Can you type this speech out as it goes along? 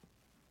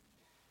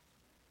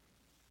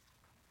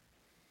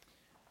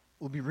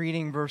We'll be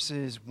reading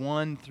verses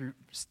 1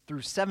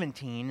 through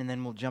 17, and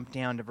then we'll jump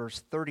down to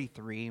verse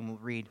 33, and we'll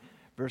read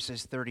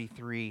verses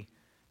 33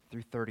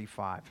 through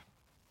 35.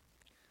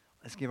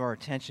 Let's give our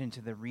attention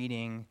to the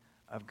reading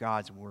of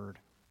God's Word.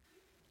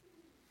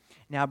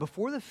 Now,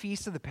 before the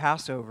feast of the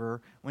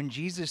Passover, when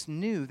Jesus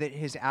knew that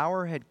his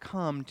hour had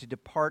come to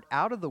depart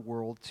out of the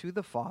world to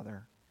the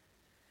Father,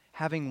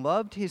 having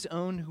loved his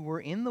own who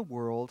were in the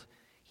world,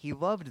 he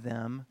loved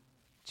them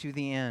to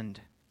the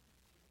end.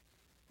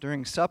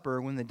 During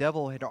supper, when the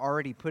devil had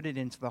already put it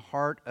into the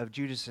heart of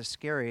Judas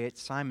Iscariot,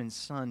 Simon's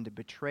son, to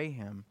betray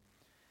him,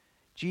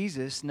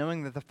 Jesus,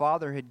 knowing that the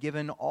Father had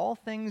given all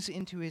things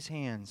into his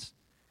hands,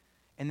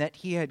 and that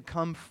he had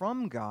come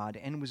from God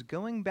and was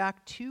going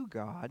back to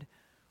God,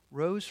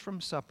 rose from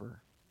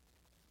supper.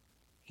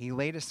 He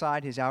laid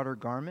aside his outer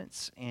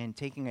garments, and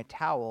taking a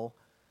towel,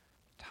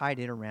 tied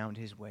it around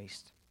his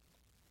waist.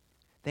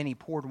 Then he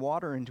poured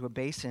water into a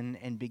basin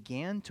and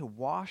began to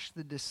wash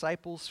the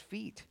disciples'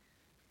 feet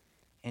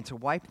and to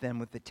wipe them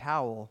with the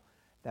towel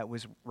that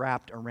was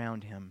wrapped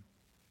around him.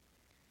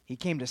 He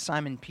came to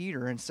Simon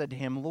Peter and said to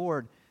him,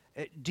 "Lord,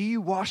 do you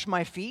wash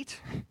my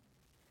feet?"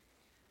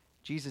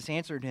 Jesus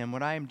answered him,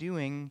 "What I am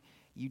doing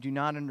you do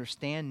not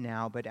understand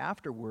now, but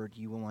afterward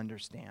you will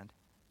understand."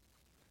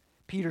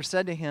 Peter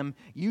said to him,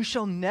 "You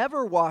shall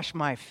never wash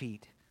my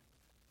feet."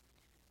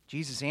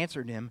 Jesus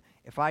answered him,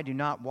 "If I do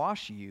not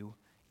wash you,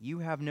 you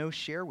have no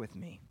share with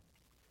me."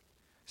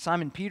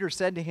 Simon Peter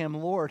said to him,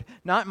 "Lord,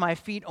 not my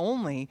feet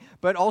only,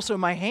 but also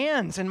my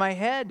hands and my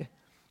head."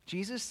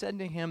 Jesus said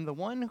to him, "The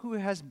one who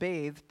has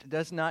bathed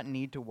does not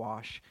need to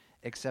wash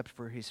except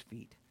for his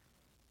feet,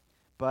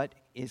 but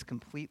is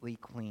completely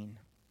clean.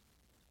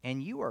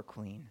 And you are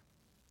clean,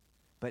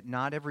 but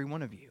not every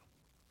one of you."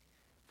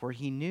 For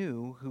he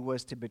knew who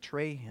was to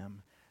betray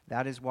him.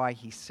 That is why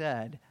he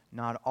said,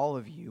 "Not all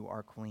of you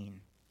are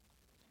clean."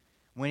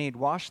 When he had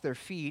washed their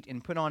feet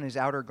and put on his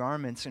outer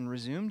garments and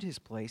resumed his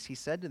place, he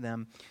said to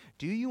them,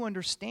 "Do you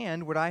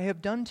understand what I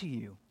have done to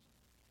you?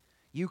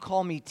 You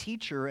call me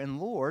teacher and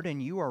Lord,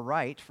 and you are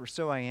right, for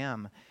so I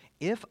am.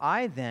 If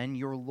I then,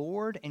 your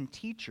Lord and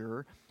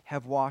teacher,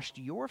 have washed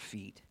your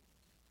feet,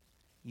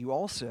 you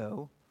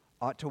also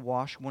ought to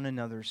wash one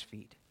another's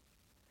feet.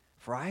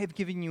 For I have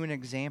given you an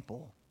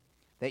example,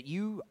 that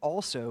you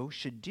also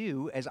should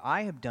do as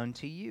I have done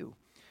to you.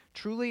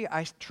 Truly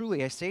I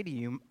say to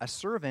you, a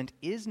servant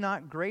is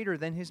not greater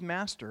than his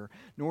master,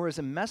 nor is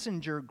a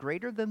messenger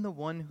greater than the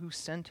one who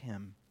sent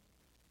him.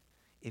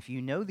 If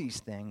you know these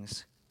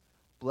things,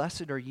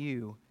 blessed are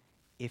you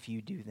if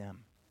you do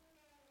them."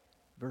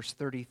 Verse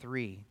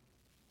 33,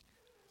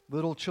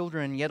 "Little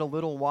children, yet a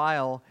little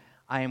while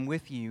I am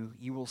with you.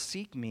 You will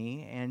seek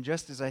me, and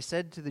just as I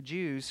said to the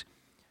Jews,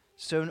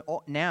 so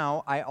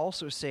now I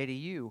also say to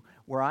you,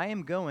 where I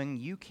am going,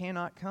 you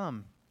cannot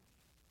come.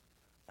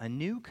 A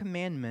new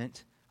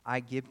commandment I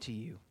give to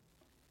you,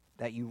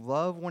 that you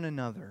love one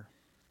another.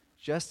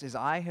 Just as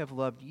I have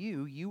loved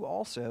you, you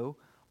also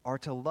are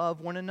to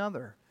love one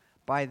another.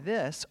 By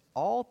this,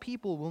 all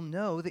people will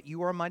know that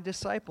you are my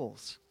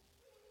disciples,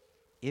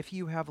 if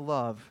you have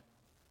love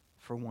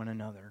for one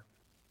another."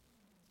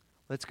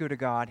 Let's go to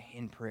God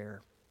in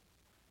prayer.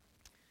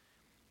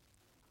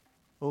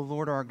 O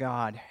Lord our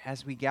God,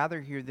 as we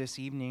gather here this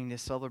evening to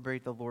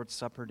celebrate the Lord's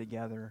Supper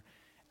together,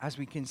 as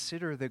we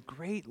consider the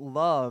great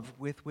love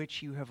with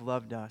which you have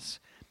loved us,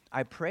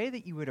 I pray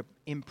that you would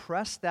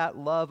impress that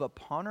love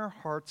upon our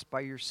hearts by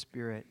your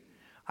Spirit.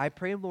 I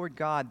pray, Lord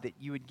God, that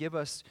you would give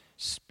us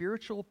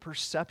spiritual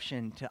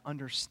perception to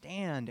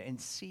understand and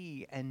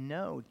see and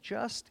know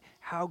just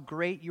how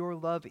great your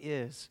love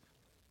is,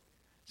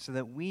 so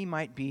that we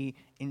might be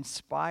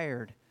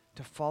inspired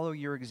to follow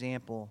your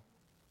example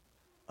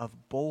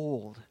of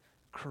bold,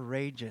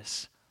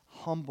 courageous,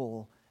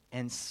 humble,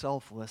 and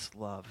selfless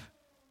love.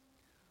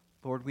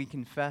 Lord, we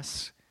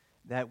confess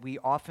that we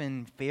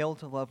often fail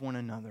to love one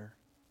another,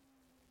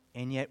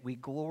 and yet we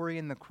glory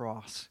in the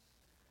cross,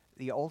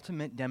 the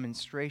ultimate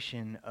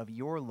demonstration of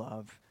your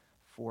love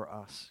for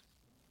us.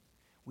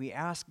 We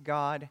ask,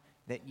 God,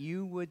 that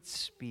you would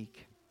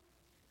speak,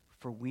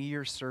 for we,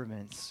 your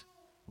servants,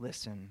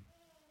 listen.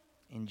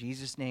 In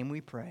Jesus' name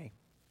we pray.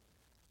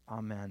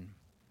 Amen.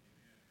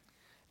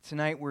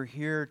 Tonight we're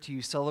here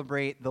to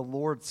celebrate the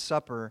Lord's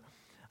Supper,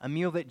 a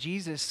meal that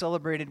Jesus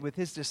celebrated with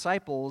his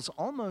disciples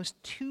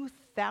almost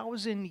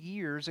 2,000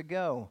 years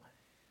ago.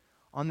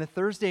 On the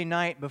Thursday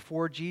night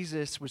before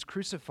Jesus was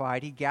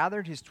crucified, he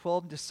gathered his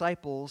 12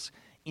 disciples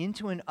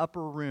into an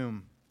upper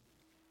room.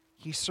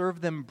 He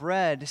served them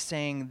bread,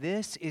 saying,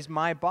 "This is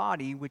my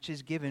body, which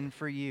is given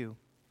for you."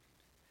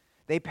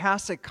 They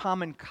passed a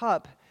common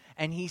cup,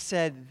 and he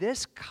said,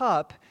 "This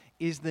cup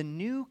is the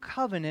new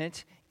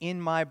covenant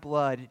in my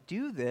blood.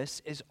 Do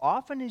this as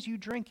often as you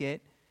drink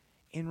it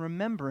in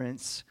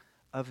remembrance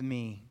of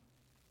me."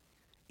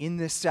 In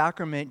this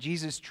sacrament,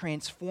 Jesus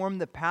transformed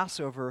the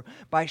Passover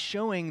by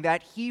showing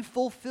that he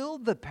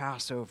fulfilled the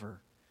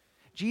Passover.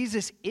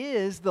 Jesus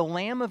is the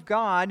Lamb of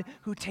God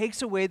who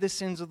takes away the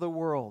sins of the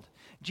world.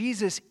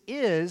 Jesus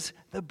is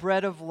the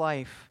bread of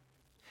life.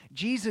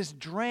 Jesus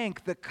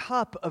drank the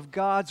cup of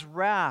God's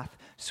wrath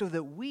so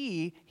that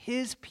we,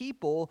 his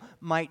people,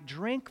 might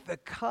drink the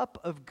cup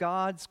of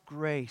God's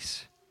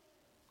grace.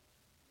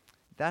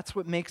 That's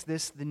what makes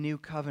this the new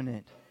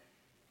covenant.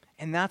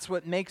 And that's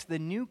what makes the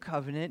new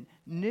covenant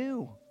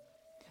new.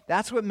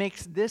 That's what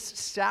makes this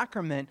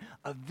sacrament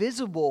a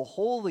visible,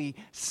 holy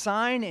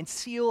sign and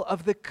seal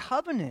of the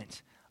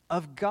covenant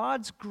of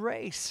God's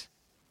grace.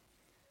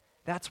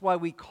 That's why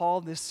we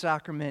call this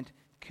sacrament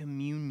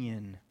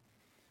communion.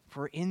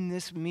 For in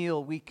this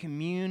meal we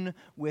commune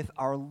with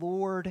our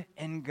Lord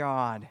and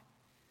God,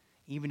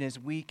 even as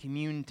we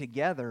commune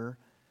together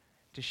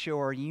to show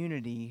our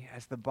unity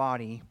as the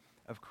body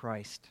of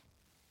Christ.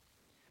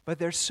 But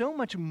there's so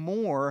much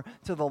more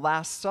to the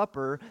Last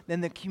Supper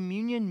than the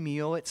communion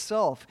meal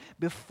itself.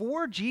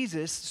 Before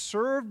Jesus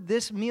served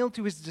this meal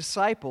to his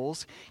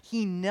disciples,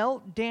 he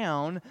knelt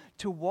down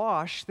to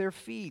wash their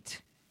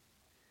feet.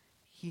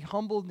 He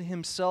humbled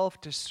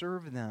himself to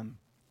serve them,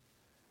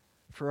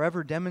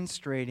 forever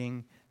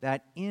demonstrating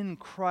that in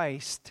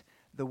Christ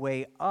the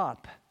way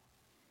up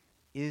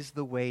is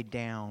the way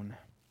down.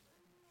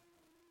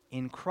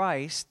 In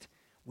Christ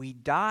we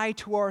die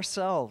to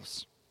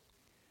ourselves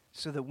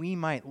so that we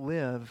might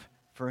live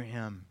for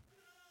him.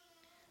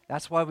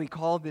 That's why we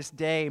call this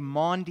day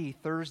Maundy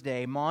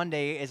Thursday.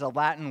 Maundy is a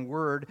Latin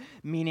word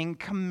meaning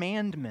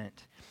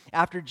commandment.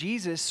 After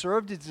Jesus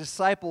served his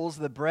disciples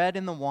the bread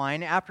and the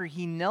wine, after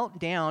he knelt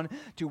down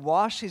to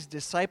wash his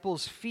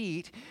disciples'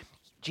 feet,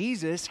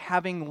 Jesus,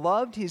 having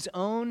loved his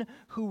own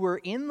who were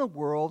in the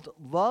world,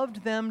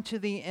 loved them to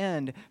the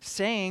end,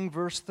 saying,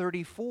 verse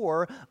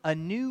 34, "A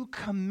new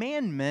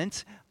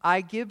commandment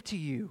I give to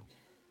you,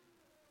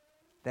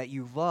 that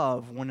you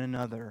love one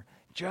another.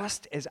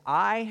 Just as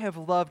I have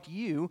loved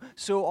you,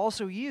 so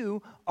also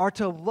you are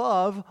to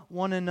love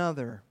one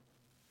another."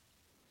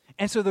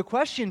 And so the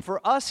question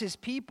for us as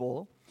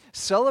people,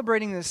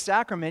 celebrating this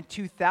sacrament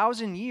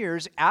 2,000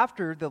 years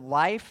after the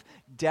life,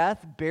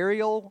 death,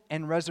 burial,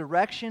 and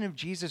resurrection of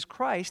Jesus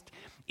Christ,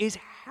 is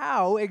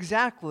how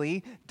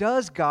exactly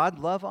does God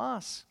love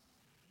us?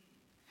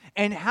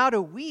 And how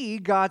do we,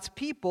 God's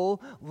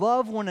people,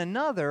 love one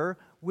another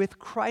with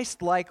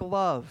Christ-like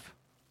love?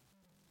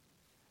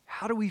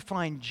 How do we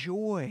find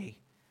joy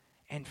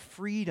and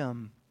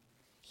freedom,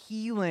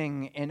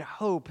 healing and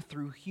hope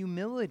through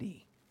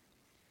humility,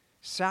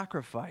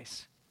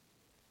 sacrifice,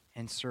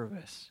 and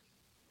service?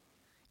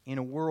 In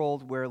a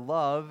world where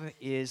love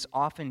is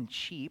often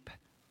cheap,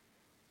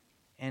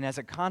 and as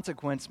a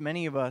consequence,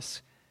 many of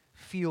us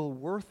feel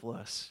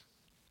worthless,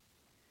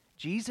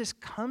 Jesus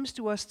comes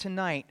to us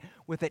tonight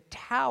with a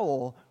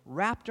towel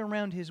wrapped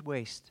around his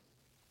waist,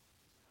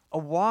 a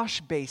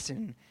wash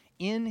basin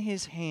in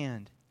his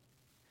hand,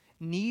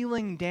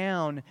 kneeling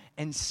down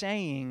and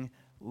saying,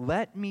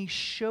 "Let me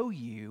show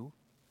you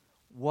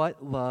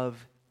what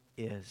love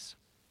is."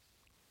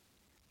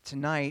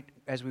 Tonight,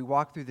 as we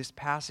walk through this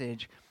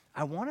passage,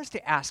 I want us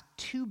to ask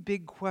two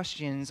big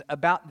questions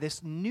about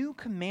this new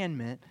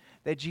commandment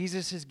that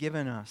Jesus has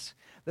given us.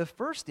 The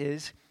first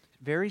is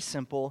very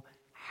simple: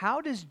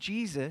 how does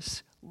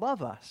Jesus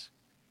love us?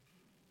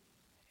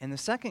 And the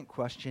second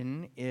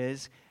question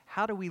is,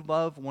 how do we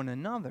love one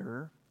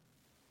another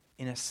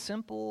in a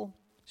simple,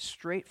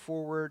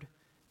 straightforward,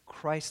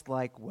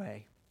 Christ-like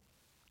way?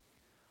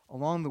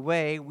 Along the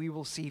way, we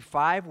will see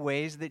 5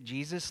 ways that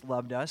Jesus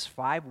loved us,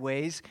 5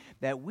 ways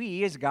that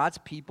we as God's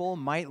people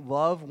might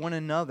love one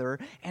another.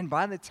 And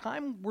by the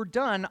time we're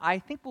done, I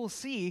think we'll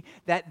see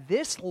that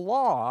this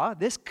law,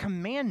 this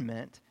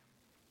commandment,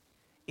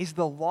 is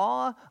the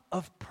law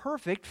of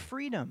perfect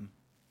freedom,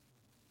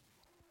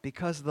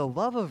 because the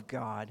love of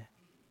God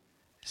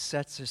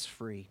sets us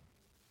free.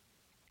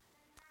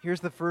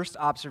 Here's the first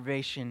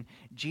observation.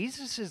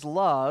 Jesus'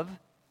 love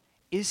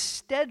is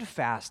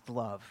steadfast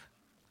love.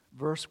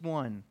 Verse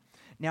 1.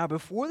 Now,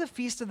 before the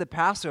feast of the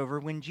Passover,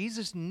 when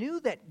Jesus knew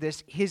that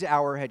his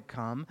hour had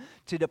come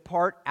to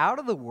depart out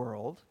of the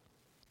world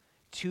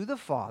to the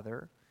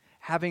Father,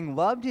 having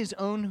loved his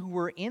own who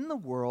were in the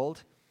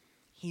world,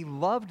 he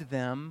loved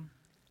them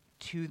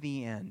to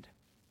the end.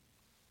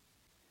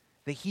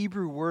 The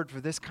Hebrew word for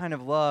this kind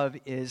of love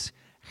is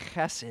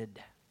chesed,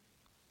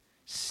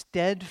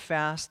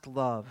 steadfast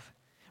love.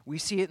 We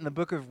see it in the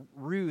book of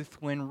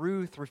Ruth when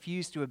Ruth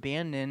refused to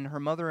abandon her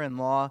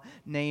mother-in-law,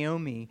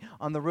 Naomi.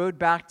 On the road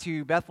back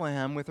to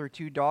Bethlehem with her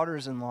 2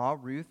 daughters-in-law,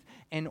 Ruth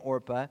and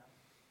Orpah,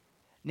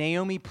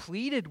 Naomi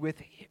pleaded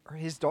with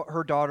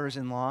her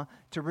daughters-in-law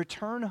to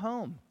return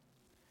home.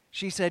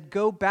 She said,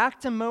 "Go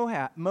back to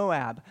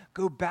Moab,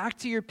 go back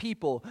to your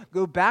people,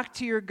 go back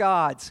to your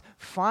gods,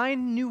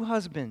 find new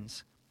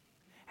husbands,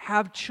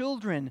 have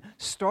children,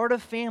 start a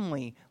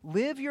family,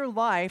 live your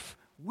life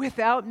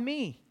without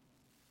me."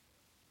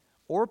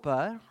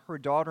 Orpah, her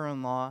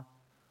daughter-in-law,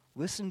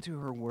 listened to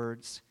her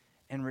words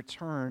and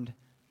returned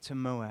to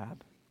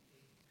Moab.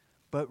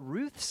 But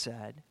Ruth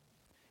said,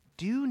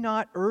 "Do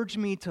not urge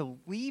me to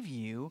leave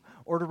you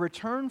or to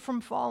return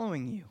from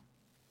following you.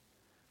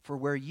 For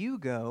where you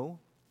go,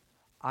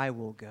 I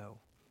will go,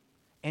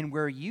 and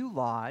where you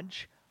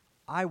lodge,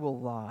 I will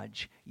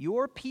lodge.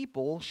 Your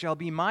people shall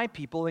be my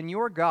people, and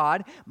your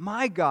God,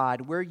 my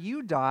God. Where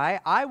you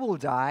die, I will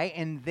die,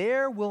 and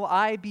there will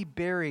I be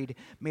buried.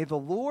 May the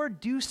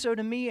Lord do so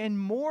to me, and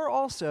more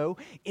also,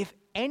 if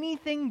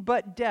anything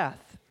but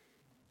death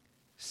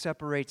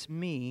separates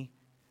me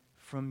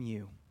from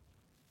you."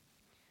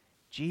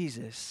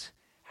 Jesus,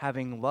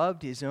 having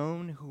loved his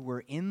own who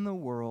were in the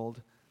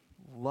world,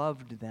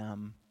 loved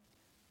them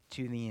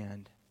to the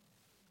end.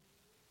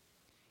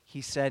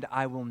 He said,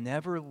 "I will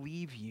never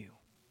leave you.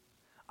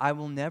 I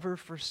will never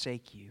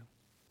forsake you.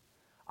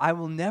 I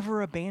will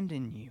never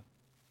abandon you.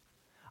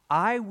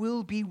 I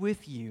will be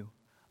with you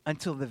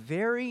until the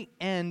very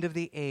end of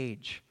the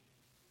age."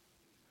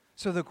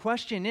 So the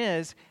question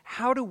is,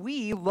 how do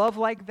we love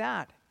like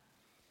that?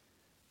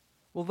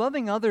 Well,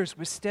 loving others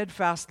with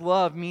steadfast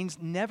love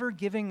means never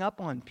giving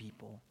up on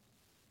people.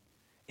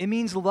 It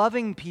means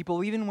loving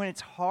people even when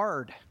it's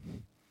hard.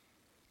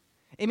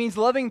 It means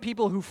loving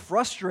people who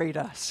frustrate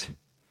us.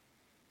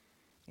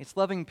 It's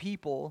loving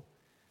people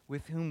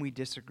with whom we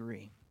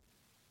disagree.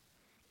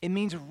 It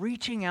means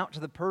reaching out to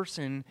the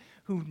person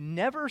who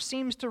never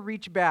seems to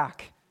reach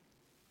back.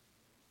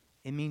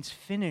 It means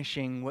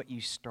finishing what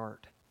you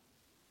start.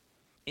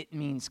 It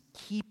means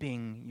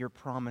keeping your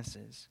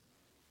promises.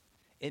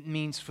 It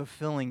means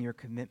fulfilling your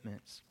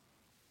commitments.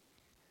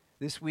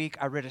 This week,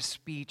 I read a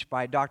speech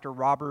by Dr.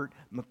 Robert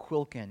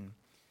McQuilkin.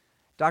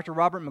 Dr.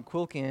 Robert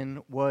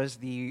McQuilkin was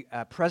the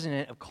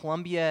president of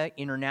Columbia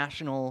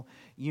International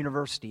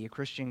University, a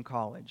Christian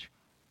college.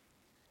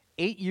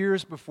 8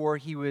 years before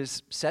he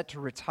was set to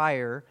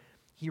retire,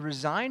 he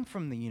resigned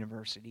from the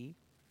university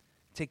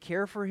to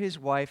care for his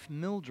wife,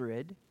 Muriel,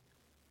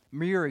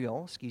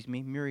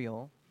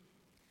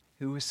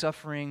 who was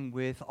suffering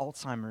with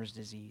Alzheimer's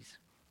disease.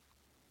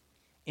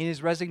 In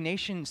his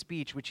resignation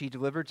speech, which he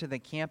delivered to the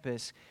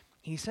campus,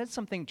 he said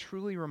something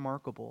truly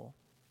remarkable.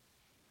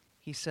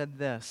 He said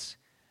this: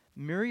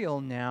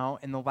 "Muriel now,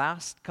 in the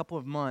last couple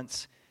of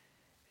months,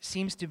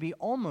 seems to be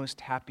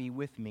almost happy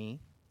with me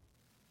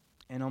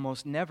and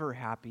almost never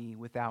happy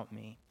without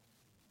me.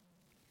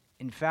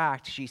 In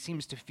fact, she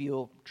seems to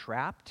feel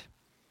trapped,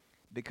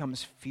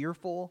 becomes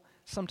fearful,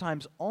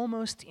 sometimes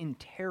almost in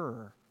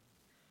terror.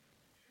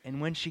 And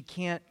when she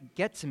can't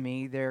get to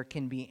me, there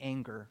can be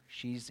anger.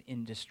 She's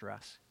in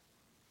distress.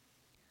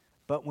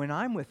 But when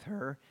I'm with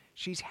her,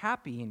 she's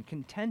happy and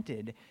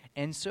contented,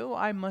 and so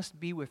I must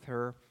be with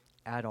her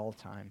at all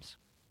times.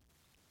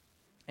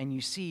 And you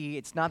see,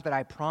 it's not that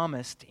I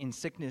promised in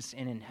sickness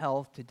and in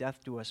health to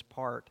death do us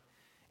part,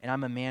 and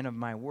I'm a man of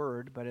my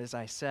word, but as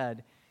I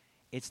said,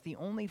 it's the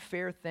only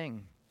fair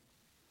thing.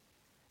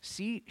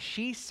 See,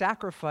 she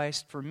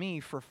sacrificed for me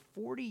for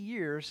 40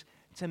 years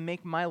to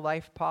make my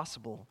life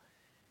possible.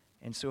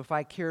 And so if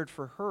I cared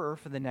for her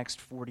for the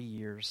next 40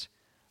 years,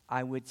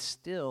 I would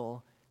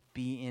still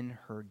be in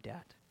her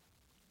debt.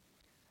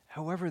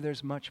 However,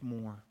 there's much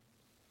more.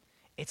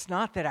 It's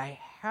not that I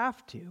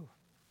have to.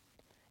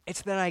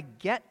 It's that I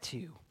get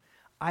to.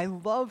 I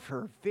love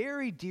her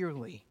very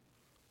dearly.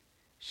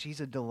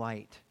 She's a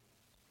delight.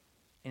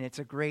 And it's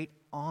a great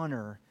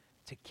honor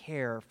to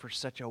care for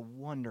such a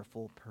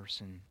wonderful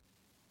person.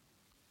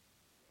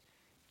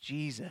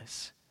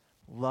 Jesus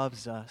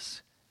loves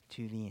us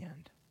to the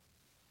end.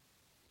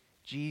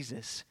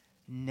 Jesus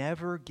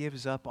never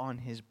gives up on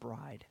his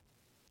bride.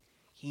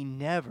 He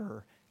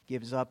never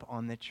gives up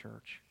on the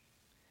church.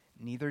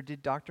 Neither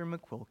did Dr.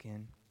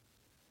 McQuilkin,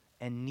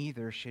 and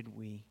neither should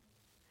we.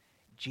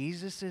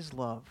 Jesus'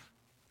 love,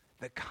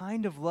 the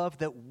kind of love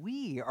that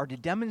we are to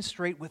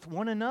demonstrate with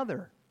one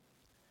another,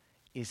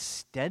 is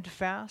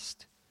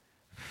steadfast,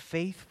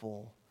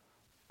 faithful,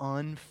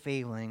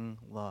 unfailing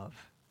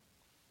love.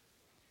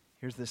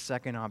 Here's the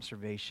second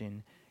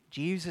observation.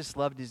 Jesus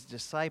loved his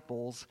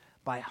disciples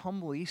by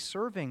humbly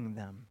serving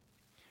them.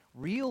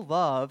 Real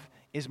love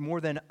is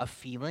more than a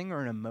feeling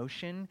or an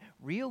emotion.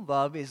 Real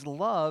love is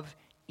love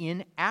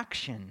in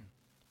action.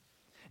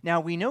 Now,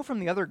 we know from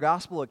the other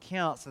gospel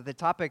accounts that the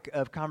topic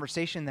of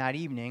conversation that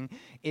evening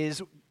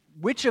is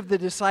which of the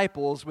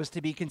disciples was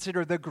to be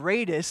considered the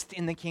greatest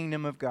in the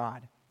kingdom of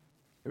God.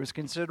 There was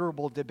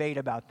considerable debate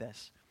about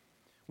this.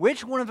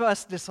 Which one of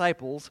us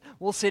disciples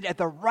will sit at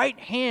the right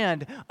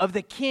hand of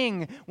the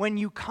king when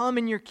you come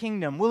in your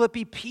kingdom? Will it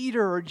be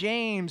Peter or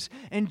James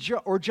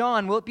or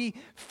John? Will it be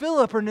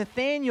Philip or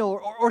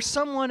Nathaniel or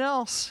someone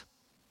else?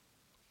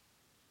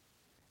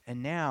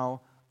 And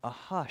now a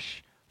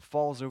hush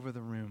falls over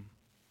the room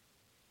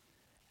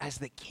as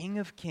the King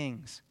of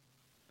Kings,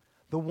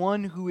 the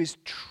one who is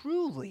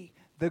truly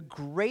the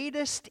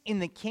greatest in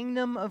the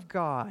kingdom of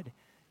God,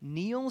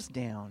 kneels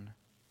down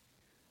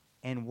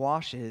and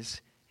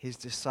washes his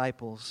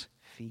disciples'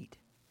 feet.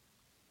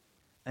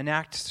 An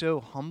act so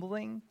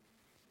humbling,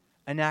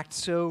 an act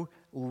so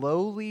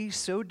lowly,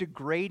 so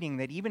degrading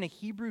that even a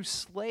Hebrew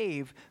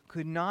slave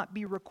could not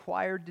be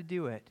required to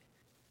do it.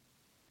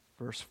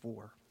 Verse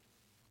 4.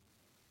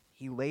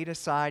 He laid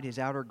aside his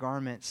outer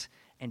garments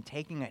and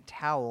taking a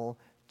towel,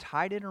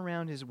 tied it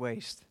around his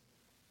waist.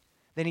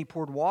 Then he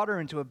poured water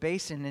into a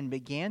basin and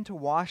began to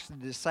wash the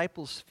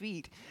disciples'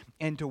 feet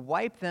and to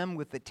wipe them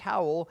with the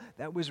towel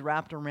that was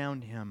wrapped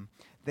around him.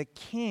 The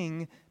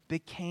king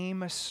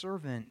became a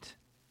servant.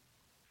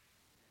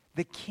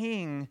 The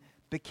king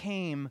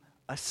became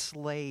a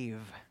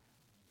slave.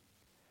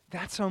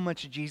 That's how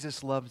much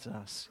Jesus loves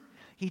us.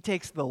 He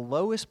takes the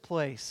lowest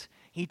place.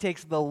 He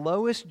takes the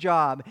lowest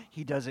job.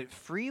 He does it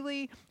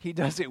freely. He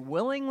does it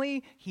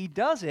willingly. He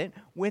does it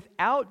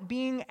without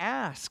being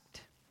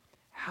asked.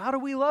 How do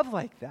we love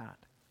like that?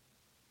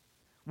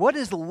 What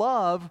does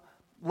love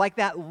like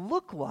that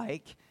look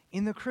like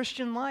in the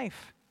Christian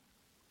life?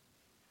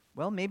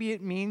 Well, maybe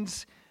it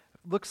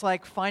looks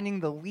like finding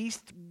the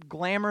least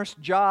glamorous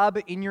job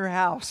in your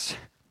house.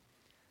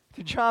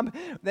 The job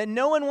that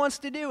no one wants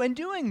to do, and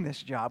doing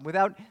this job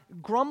without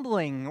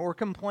grumbling or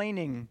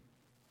complaining.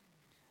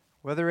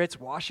 Whether it's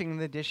washing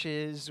the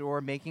dishes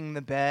or making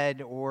the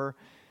bed or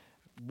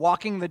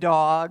walking the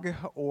dog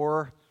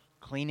or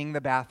cleaning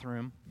the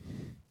bathroom.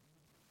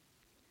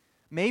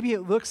 Maybe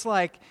it looks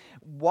like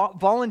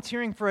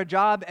volunteering for a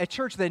job at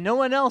church that no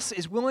one else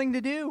is willing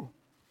to do.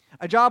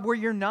 A job where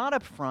you're not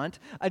up front,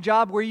 a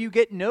job where you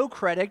get no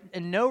credit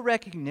and no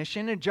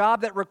recognition, a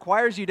job that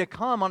requires you to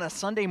come on a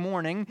Sunday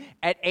morning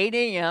at 8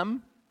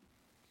 a.m.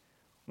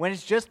 when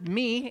it's just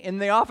me in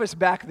the office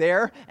back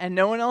there and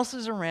no one else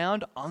is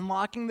around,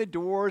 unlocking the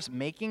doors,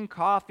 making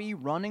coffee,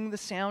 running the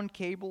sound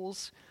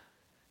cables,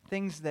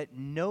 things that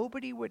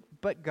nobody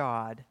but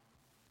God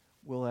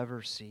will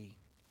ever see.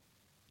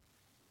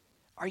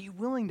 Are you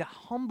willing to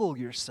humble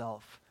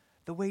yourself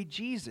the way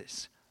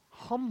Jesus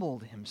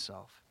humbled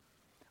himself?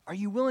 Are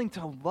you willing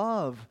to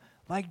love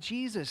like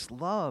Jesus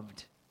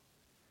loved,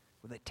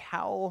 with a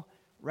towel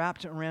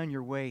wrapped around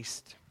your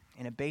waist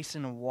and a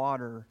basin of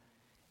water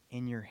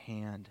in your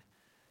hand?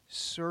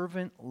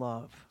 Servant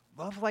love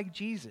like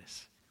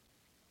Jesus,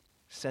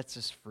 sets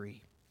us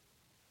free.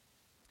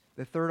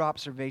 The third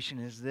observation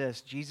is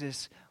this: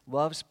 Jesus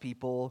loves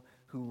people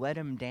who let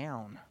him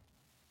down.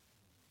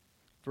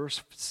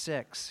 Verse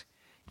 6,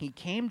 he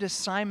came to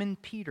Simon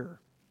Peter,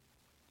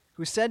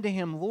 who said to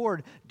him,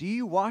 "Lord, do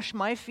you wash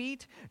my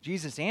feet?"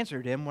 Jesus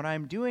answered him, "What I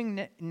am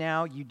doing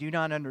now you do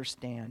not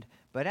understand,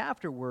 but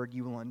afterward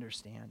you will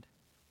understand."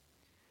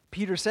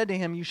 Peter said to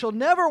him, "You shall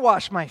never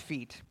wash my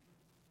feet."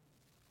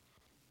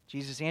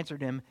 Jesus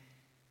answered him,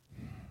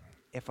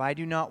 "If I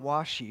do not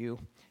wash you,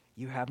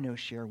 you have no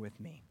share with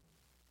me."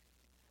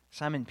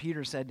 Simon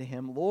Peter said to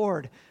him,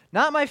 "Lord,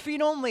 not my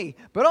feet only,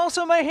 but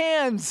also my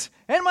hands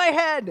and my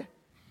head."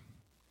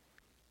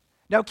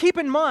 Now keep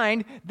in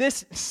mind,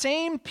 this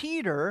same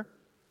Peter,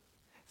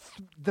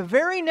 the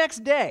very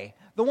next day,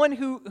 the one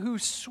who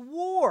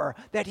swore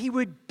that he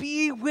would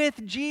be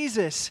with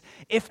Jesus.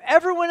 "If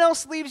everyone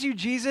else leaves you,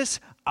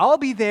 Jesus, I'll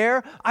be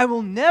there. I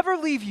will never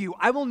leave you.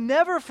 I will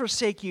never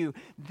forsake you."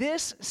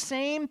 This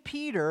same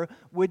Peter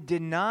would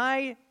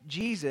deny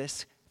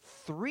Jesus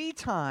 3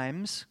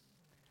 times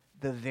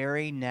the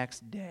very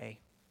next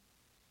day.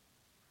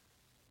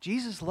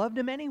 Jesus loved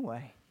him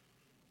anyway.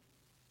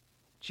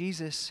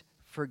 Jesus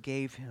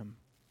forgave him.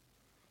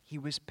 He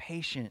was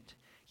patient.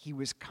 He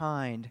was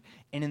kind.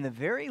 And in the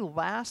very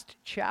last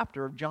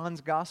chapter of John's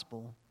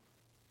Gospel,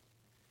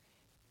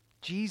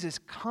 Jesus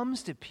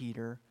comes to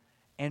Peter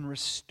and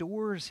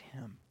restores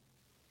him,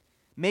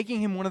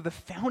 making him one of the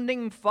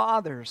founding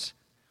fathers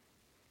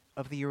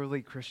of the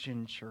early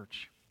Christian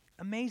church.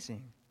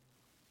 Amazing.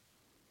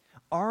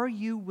 Are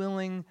you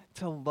willing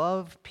to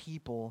love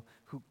people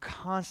who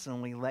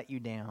constantly let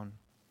you down?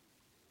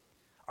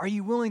 Are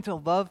you willing to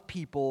love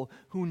people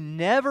who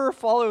never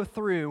follow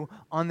through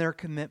on their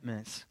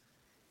commitments?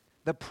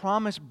 The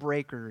promise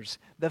breakers,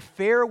 the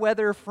fair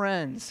weather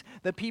friends,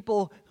 the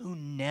people who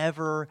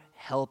never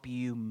help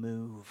you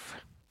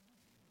move.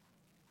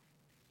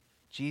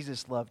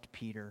 Jesus loved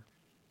Peter,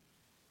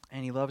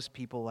 and he loves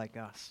people like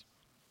us.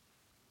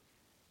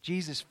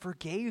 Jesus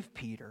forgave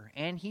Peter,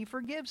 and he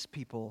forgives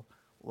people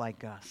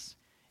like us,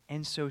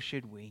 and so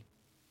should we.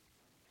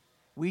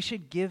 We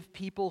should give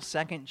people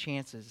second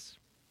chances,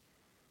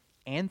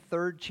 and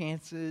third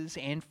chances,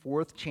 and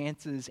fourth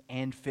chances,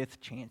 and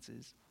fifth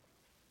chances.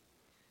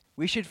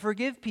 We should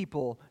forgive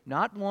people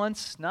not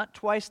once, not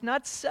twice,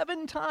 not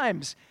 7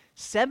 times,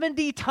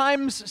 70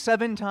 times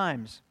 7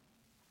 times.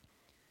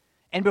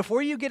 And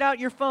before you get out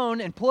your phone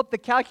and pull up the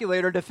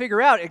calculator to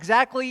figure out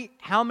exactly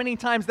how many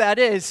times that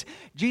is,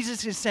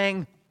 Jesus is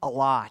saying a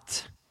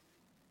lot.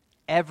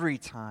 Every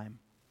time.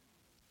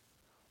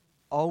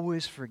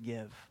 Always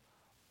forgive.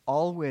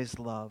 Always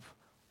love.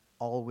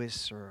 Always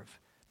serve.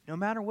 No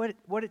matter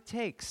what it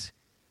takes.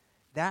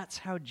 That's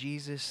how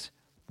Jesus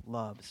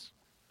loves.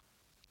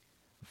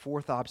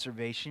 Fourth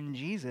observation,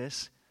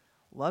 Jesus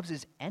loves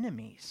his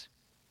enemies.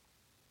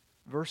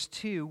 Verse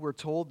 2, we're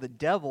told the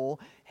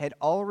devil had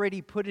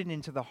already put it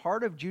into the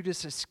heart of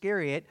Judas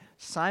Iscariot,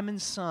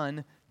 Simon's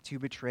son, to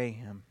betray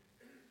him.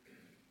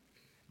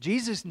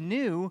 Jesus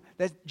knew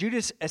that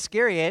Judas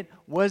Iscariot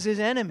was his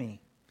enemy.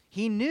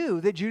 He knew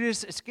that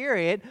Judas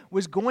Iscariot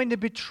was going to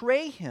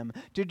betray him.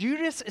 To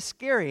Judas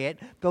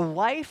Iscariot, the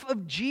life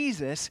of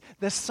Jesus,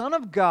 the Son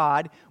of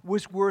God,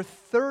 was worth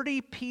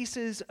 30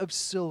 pieces of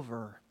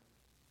silver.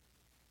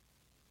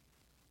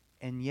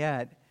 And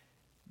yet,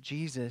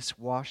 Jesus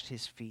washed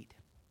his feet.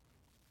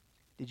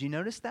 Did you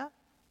notice that?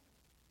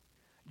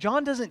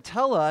 John doesn't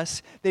tell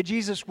us that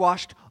Jesus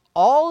washed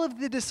all of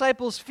the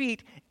disciples'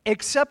 feet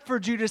except for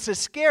Judas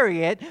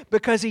Iscariot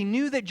because he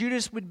knew that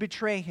Judas would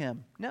betray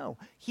him. No,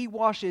 he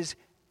washes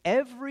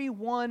every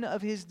one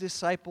of his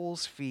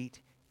disciples'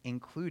 feet,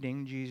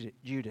 including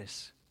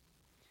Judas.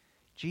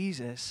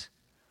 Jesus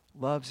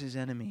loves his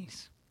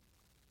enemies.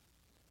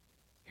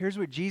 Here's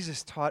what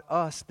Jesus taught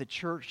us, the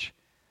church,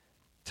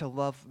 to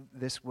love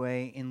this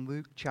way in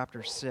Luke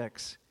chapter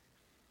 6.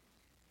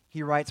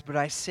 He writes, "But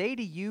I say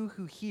to you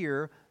who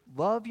hear,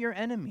 love your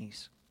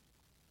enemies.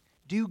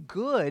 Do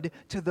good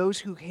to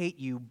those who hate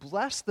you.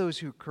 Bless those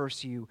who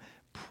curse you.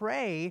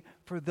 Pray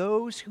for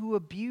those who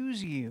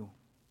abuse you.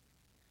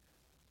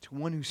 To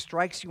one who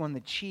strikes you on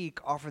the cheek,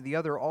 offer the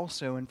other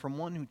also. And from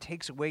one who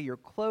takes away your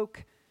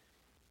cloak,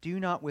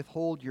 do not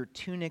withhold your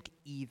tunic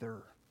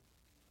either.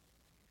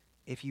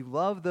 If you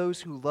love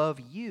those who love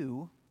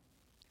you,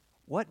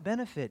 what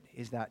benefit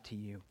is that to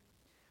you?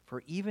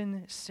 For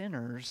even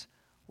sinners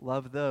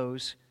love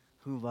those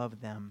who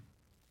love them."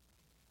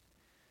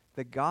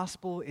 The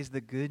gospel is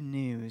the good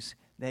news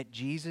that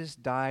Jesus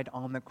died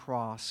on the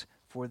cross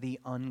for the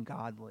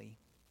ungodly.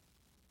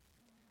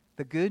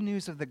 The good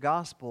news of the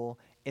gospel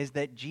is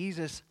that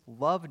Jesus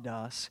loved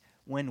us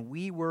when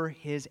we were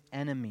his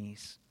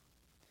enemies.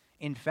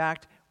 In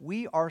fact,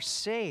 we are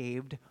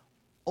saved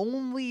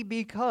only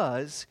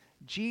because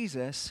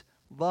Jesus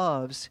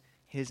loves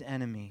his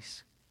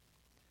enemies.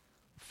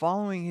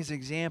 Following his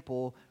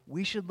example,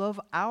 we should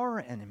love our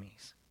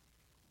enemies.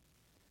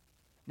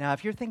 Now,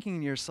 if you're thinking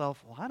to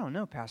yourself, well, I don't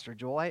know, Pastor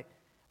Joel,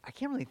 I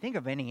can't really think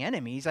of any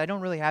enemies. I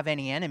don't really have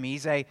any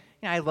enemies. I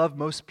love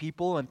most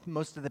people, and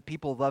most of the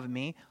people love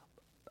me.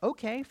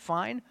 Okay,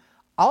 fine.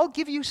 I'll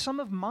give you some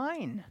of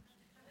mine.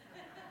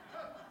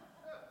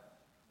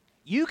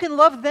 You can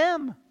love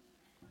them.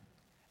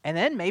 And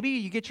then maybe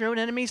you get your own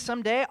enemies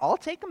someday. I'll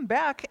take them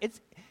back.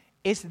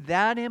 It's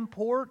that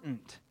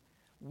important.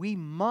 We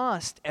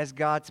must, as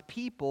God's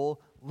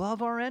people,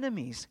 love our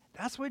enemies.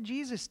 That's what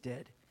Jesus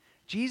did.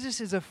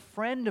 Jesus is a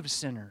friend of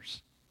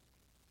sinners.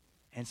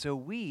 And so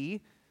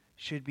we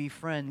should be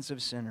friends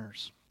of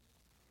sinners.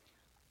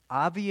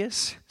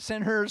 Obvious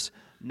sinners,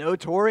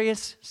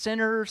 notorious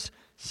sinners,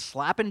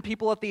 slapping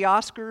people at the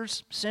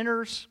Oscars,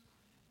 sinners,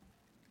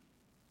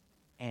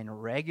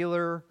 and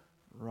regular,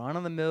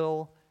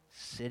 run-of-the-mill,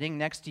 sitting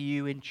next to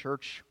you in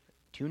church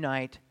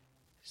tonight,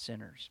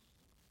 sinners.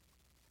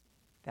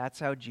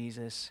 That's how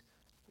Jesus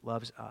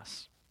loves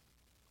us.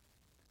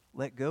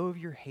 Let go of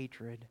your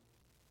hatred.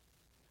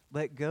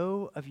 Let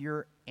go of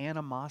your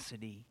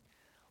animosity.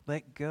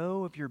 Let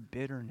go of your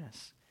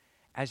bitterness.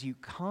 As you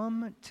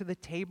come to the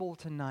table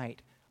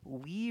tonight,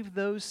 leave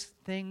those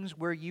things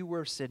where you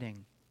were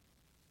sitting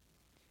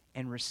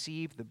and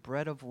receive the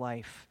bread of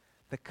life,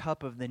 the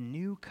cup of the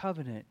new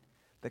covenant,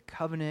 the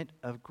covenant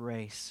of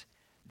grace.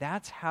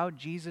 That's how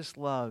Jesus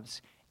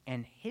loves,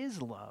 and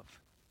his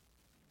love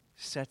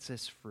sets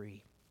us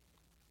free.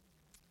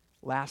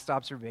 Last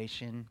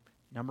observation,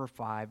 number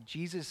 5,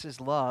 Jesus'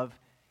 love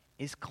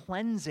is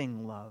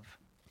cleansing love.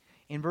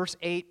 In verse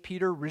 8,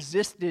 Peter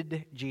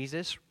resisted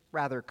Jesus,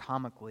 rather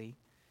comically.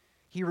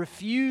 He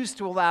refused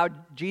to allow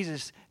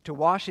Jesus to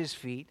wash his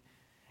feet.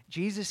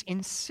 Jesus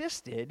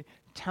insisted,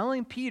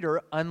 telling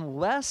Peter,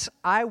 "Unless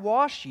I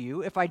wash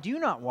you, if I do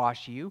not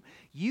wash you,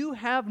 you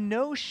have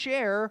no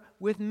share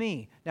with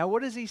me." Now,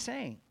 what is he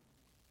saying?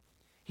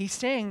 He's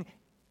saying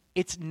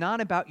it's not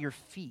about your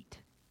feet.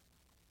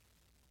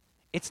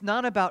 It's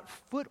not about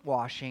foot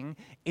washing.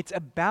 It's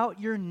about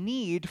your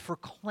need for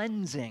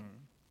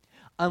cleansing.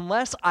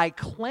 Unless I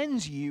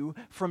cleanse you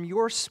from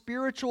your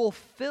spiritual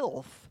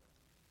filth,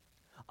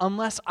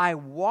 unless I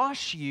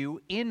wash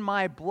you in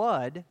my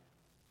blood,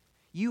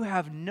 you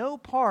have no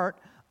part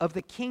of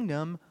the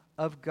kingdom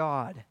of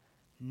God,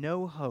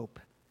 no hope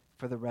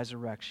for the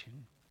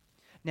resurrection.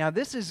 Now,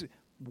 this is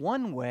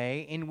one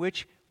way in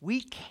which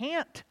we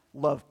can't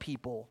love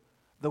people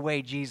the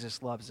way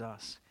Jesus loves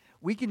us.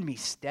 We can be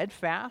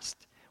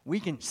steadfast. We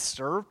can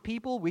serve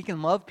people. We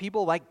can love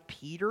people like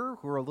Peter,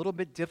 who are a little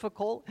bit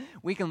difficult.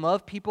 We can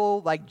love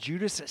people like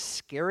Judas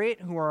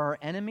Iscariot, who are our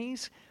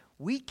enemies.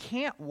 We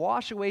can't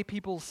wash away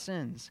people's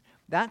sins.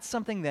 That's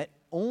something that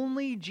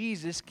only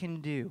Jesus can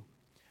do.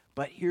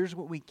 But here's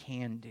what we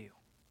can do.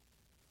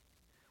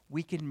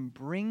 We can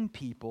bring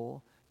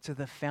people to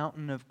the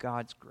fountain of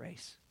God's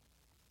grace.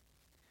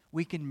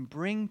 We can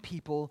bring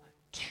people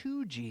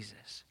to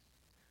Jesus,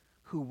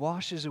 who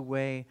washes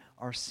away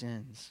our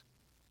sins.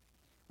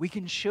 We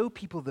can show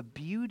people the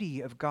beauty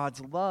of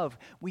God's love.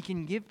 We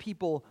can give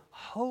people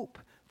hope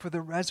for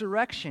the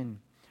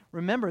resurrection.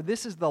 Remember,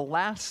 this is the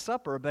Last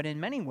Supper, but in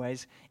many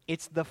ways,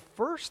 it's the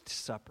first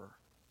supper.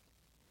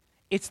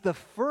 It's the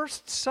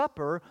first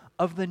supper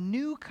of the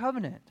new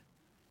covenant.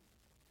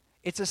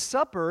 It's a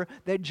supper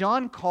that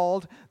John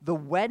called the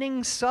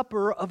wedding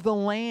supper of the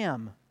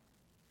Lamb.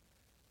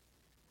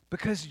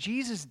 Because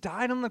Jesus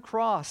died on the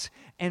cross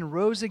and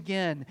rose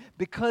again,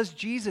 because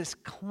Jesus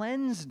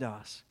cleansed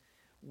us,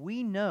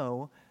 we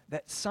know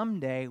that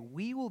someday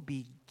we will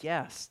be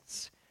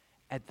guests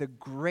at the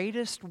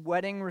greatest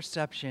wedding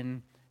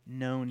reception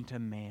known to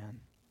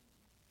man,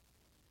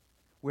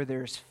 where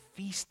there's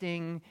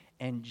feasting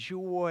and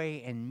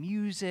joy and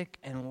music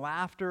and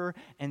laughter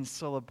and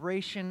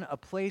celebration, a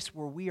place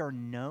where we are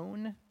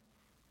known,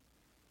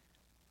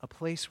 a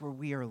place where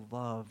we are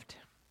loved.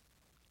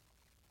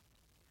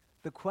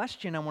 The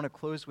question I want to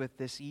close with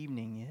this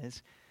evening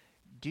is,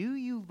 do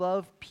you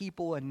love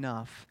people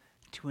enough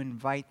to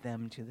invite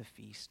them to the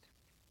feast?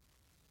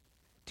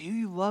 Do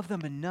you love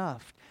them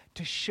enough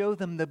to show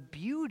them the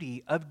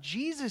beauty of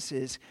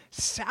Jesus'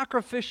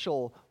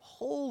 sacrificial,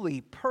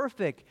 holy,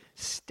 perfect,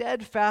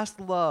 steadfast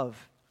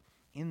love?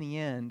 In the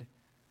end,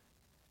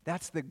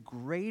 that's the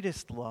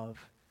greatest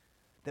love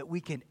that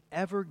we can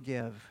ever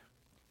give.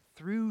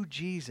 Through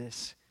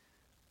Jesus,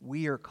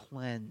 we are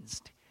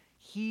cleansed.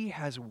 He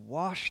has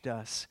washed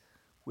us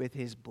with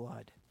his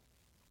blood.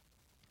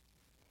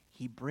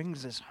 He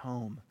brings us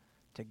home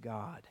to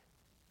God.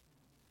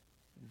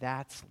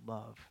 That's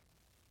love.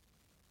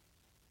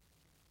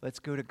 Let's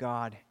go to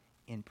God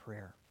in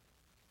prayer.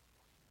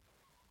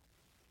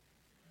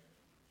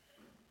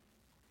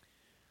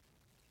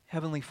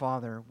 Heavenly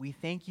Father, we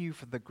thank you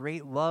for the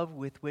great love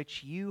with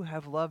which you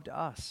have loved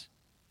us.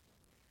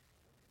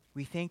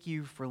 We thank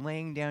you for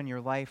laying down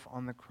your life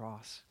on the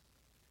cross.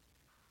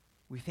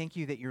 We thank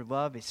you that your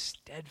love is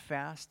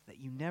steadfast, that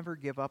you never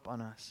give up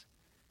on us.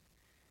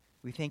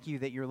 We thank you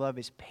that your love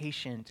is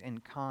patient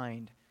and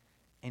kind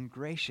and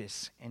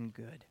gracious and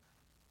good.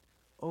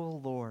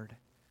 Oh Lord,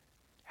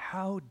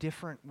 how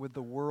different would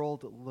the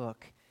world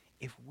look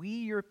if we,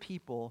 your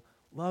people,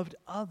 loved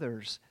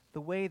others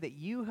the way that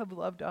you have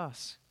loved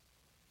us?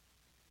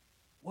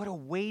 What a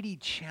weighty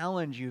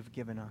challenge you've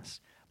given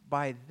us.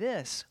 By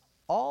this,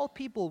 all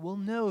people will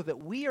know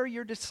that we are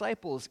your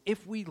disciples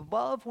if we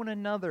love one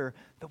another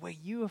the way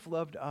you have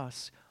loved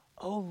us.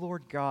 Oh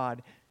Lord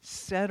God,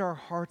 set our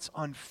hearts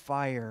on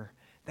fire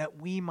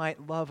that we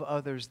might love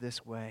others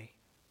this way.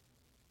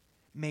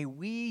 May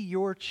we,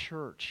 your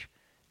church,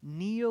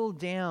 kneel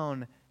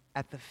down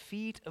at the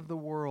feet of the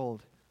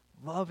world,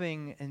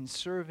 loving and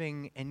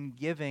serving and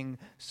giving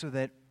so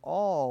that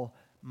all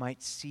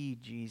might see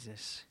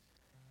Jesus.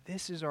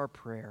 This is our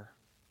prayer.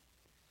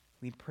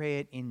 We pray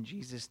it in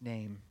Jesus'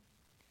 name.